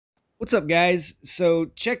What's up, guys? So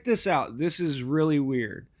check this out. This is really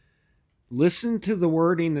weird. Listen to the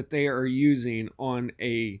wording that they are using on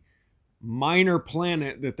a minor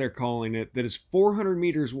planet that they're calling it, that is 400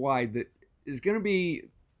 meters wide, that is going to be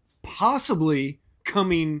possibly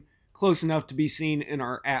coming close enough to be seen in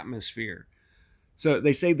our atmosphere. So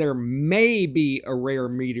they say there may be a rare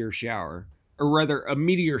meteor shower, or rather a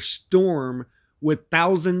meteor storm with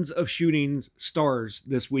thousands of shooting stars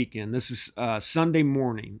this weekend. This is Sunday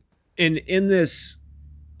morning. And in this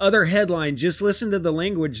other headline, just listen to the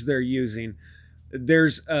language they're using.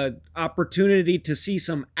 There's an opportunity to see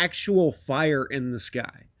some actual fire in the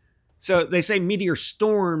sky. So they say meteor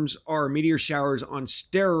storms are meteor showers on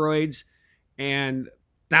steroids, and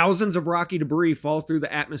thousands of rocky debris fall through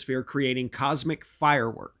the atmosphere, creating cosmic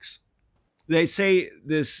fireworks. They say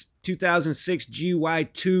this 2006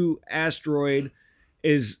 GY2 asteroid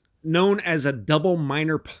is known as a double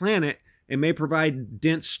minor planet and may provide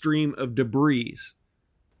dense stream of debris.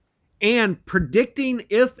 And predicting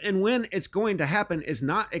if and when it's going to happen is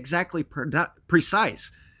not exactly precise.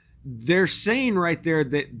 They're saying right there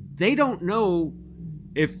that they don't know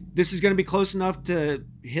if this is going to be close enough to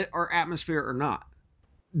hit our atmosphere or not.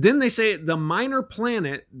 Then they say the minor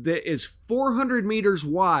planet that is 400 meters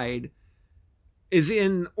wide is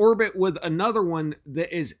in orbit with another one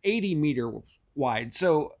that is 80 meters wide.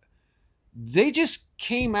 So they just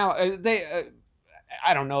came out.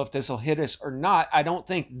 I don't know if this will hit us or not. I don't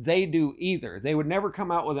think they do either. They would never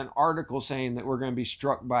come out with an article saying that we're going to be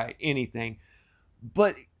struck by anything.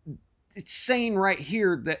 But it's saying right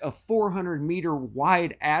here that a 400 meter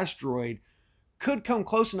wide asteroid could come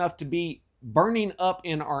close enough to be burning up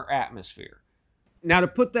in our atmosphere. Now, to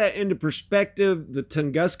put that into perspective, the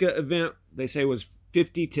Tunguska event, they say, was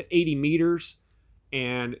 50 to 80 meters.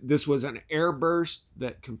 And this was an airburst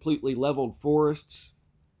that completely leveled forests.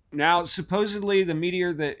 Now, supposedly the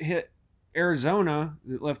meteor that hit Arizona,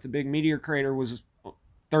 that left the big meteor crater, was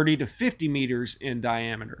 30 to 50 meters in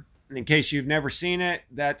diameter. And in case you've never seen it,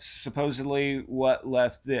 that's supposedly what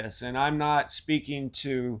left this. And I'm not speaking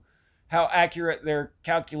to how accurate their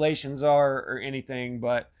calculations are or anything,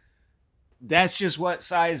 but that's just what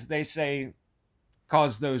size they say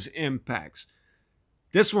caused those impacts.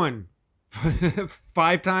 This one,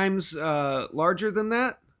 5 times larger than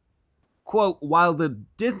that. Quote, while the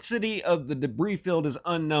density of the debris field is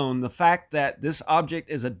unknown, the fact that this object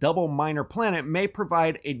is a double minor planet may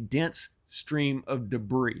provide a dense stream of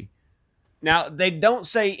debris. Now, they don't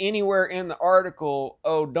say anywhere in the article,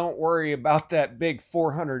 oh, don't worry about that big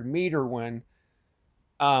 400 meter one.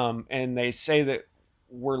 And they say that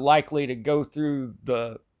we're likely to go through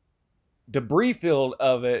the debris field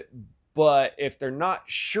of it. But if they're not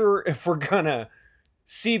sure if we're going to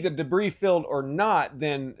see the debris field or not,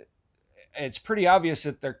 then it's pretty obvious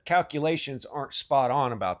that their calculations aren't spot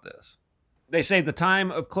on about this. They say the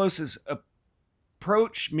time of closest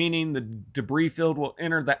approach, meaning the debris field will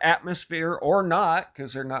enter the atmosphere or not,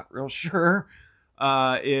 because they're not real sure,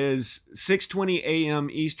 is 6:20 a.m.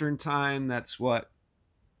 Eastern time. That's what,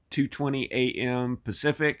 2:20 a.m.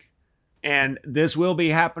 Pacific. And this will be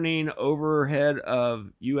happening overhead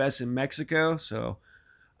of U.S. and Mexico. So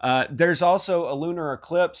there's also a lunar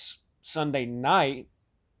eclipse Sunday night,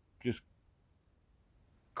 just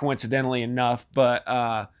coincidentally enough.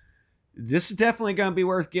 But this is definitely going to be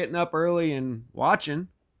worth getting up early and watching.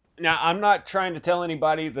 Now, I'm not trying to tell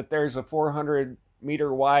anybody that there's a 400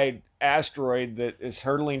 meter wide asteroid that is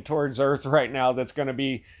hurtling towards Earth right now that's going to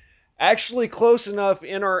be actually close enough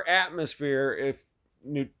in our atmosphere if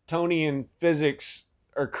Newtonian physics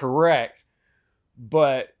are correct,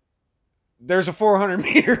 but there's a 400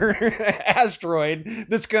 meter asteroid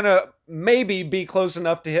that's going to maybe be close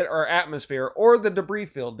enough to hit our atmosphere or the debris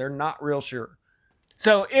field. They're not real sure.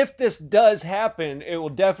 So if this does happen, it will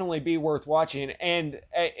definitely be worth watching. And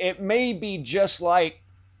it may be just like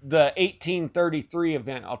the 1833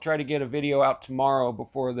 event. I'll try to get a video out tomorrow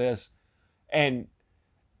before this. And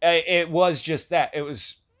it was just that. It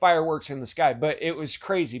was fireworks in the sky, but it was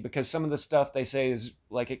crazy because some of the stuff they say is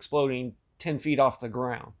like exploding 10 feet off the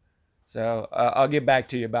ground. So I'll get back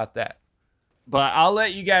to you about that. But I'll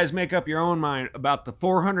let you guys make up your own mind about the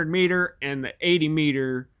 400 meter and the 80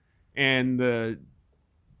 meter and the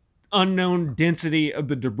unknown density of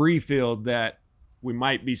the debris field that we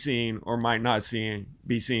might be seeing or might not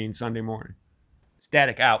be seeing Sunday morning.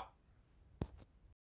 Static out.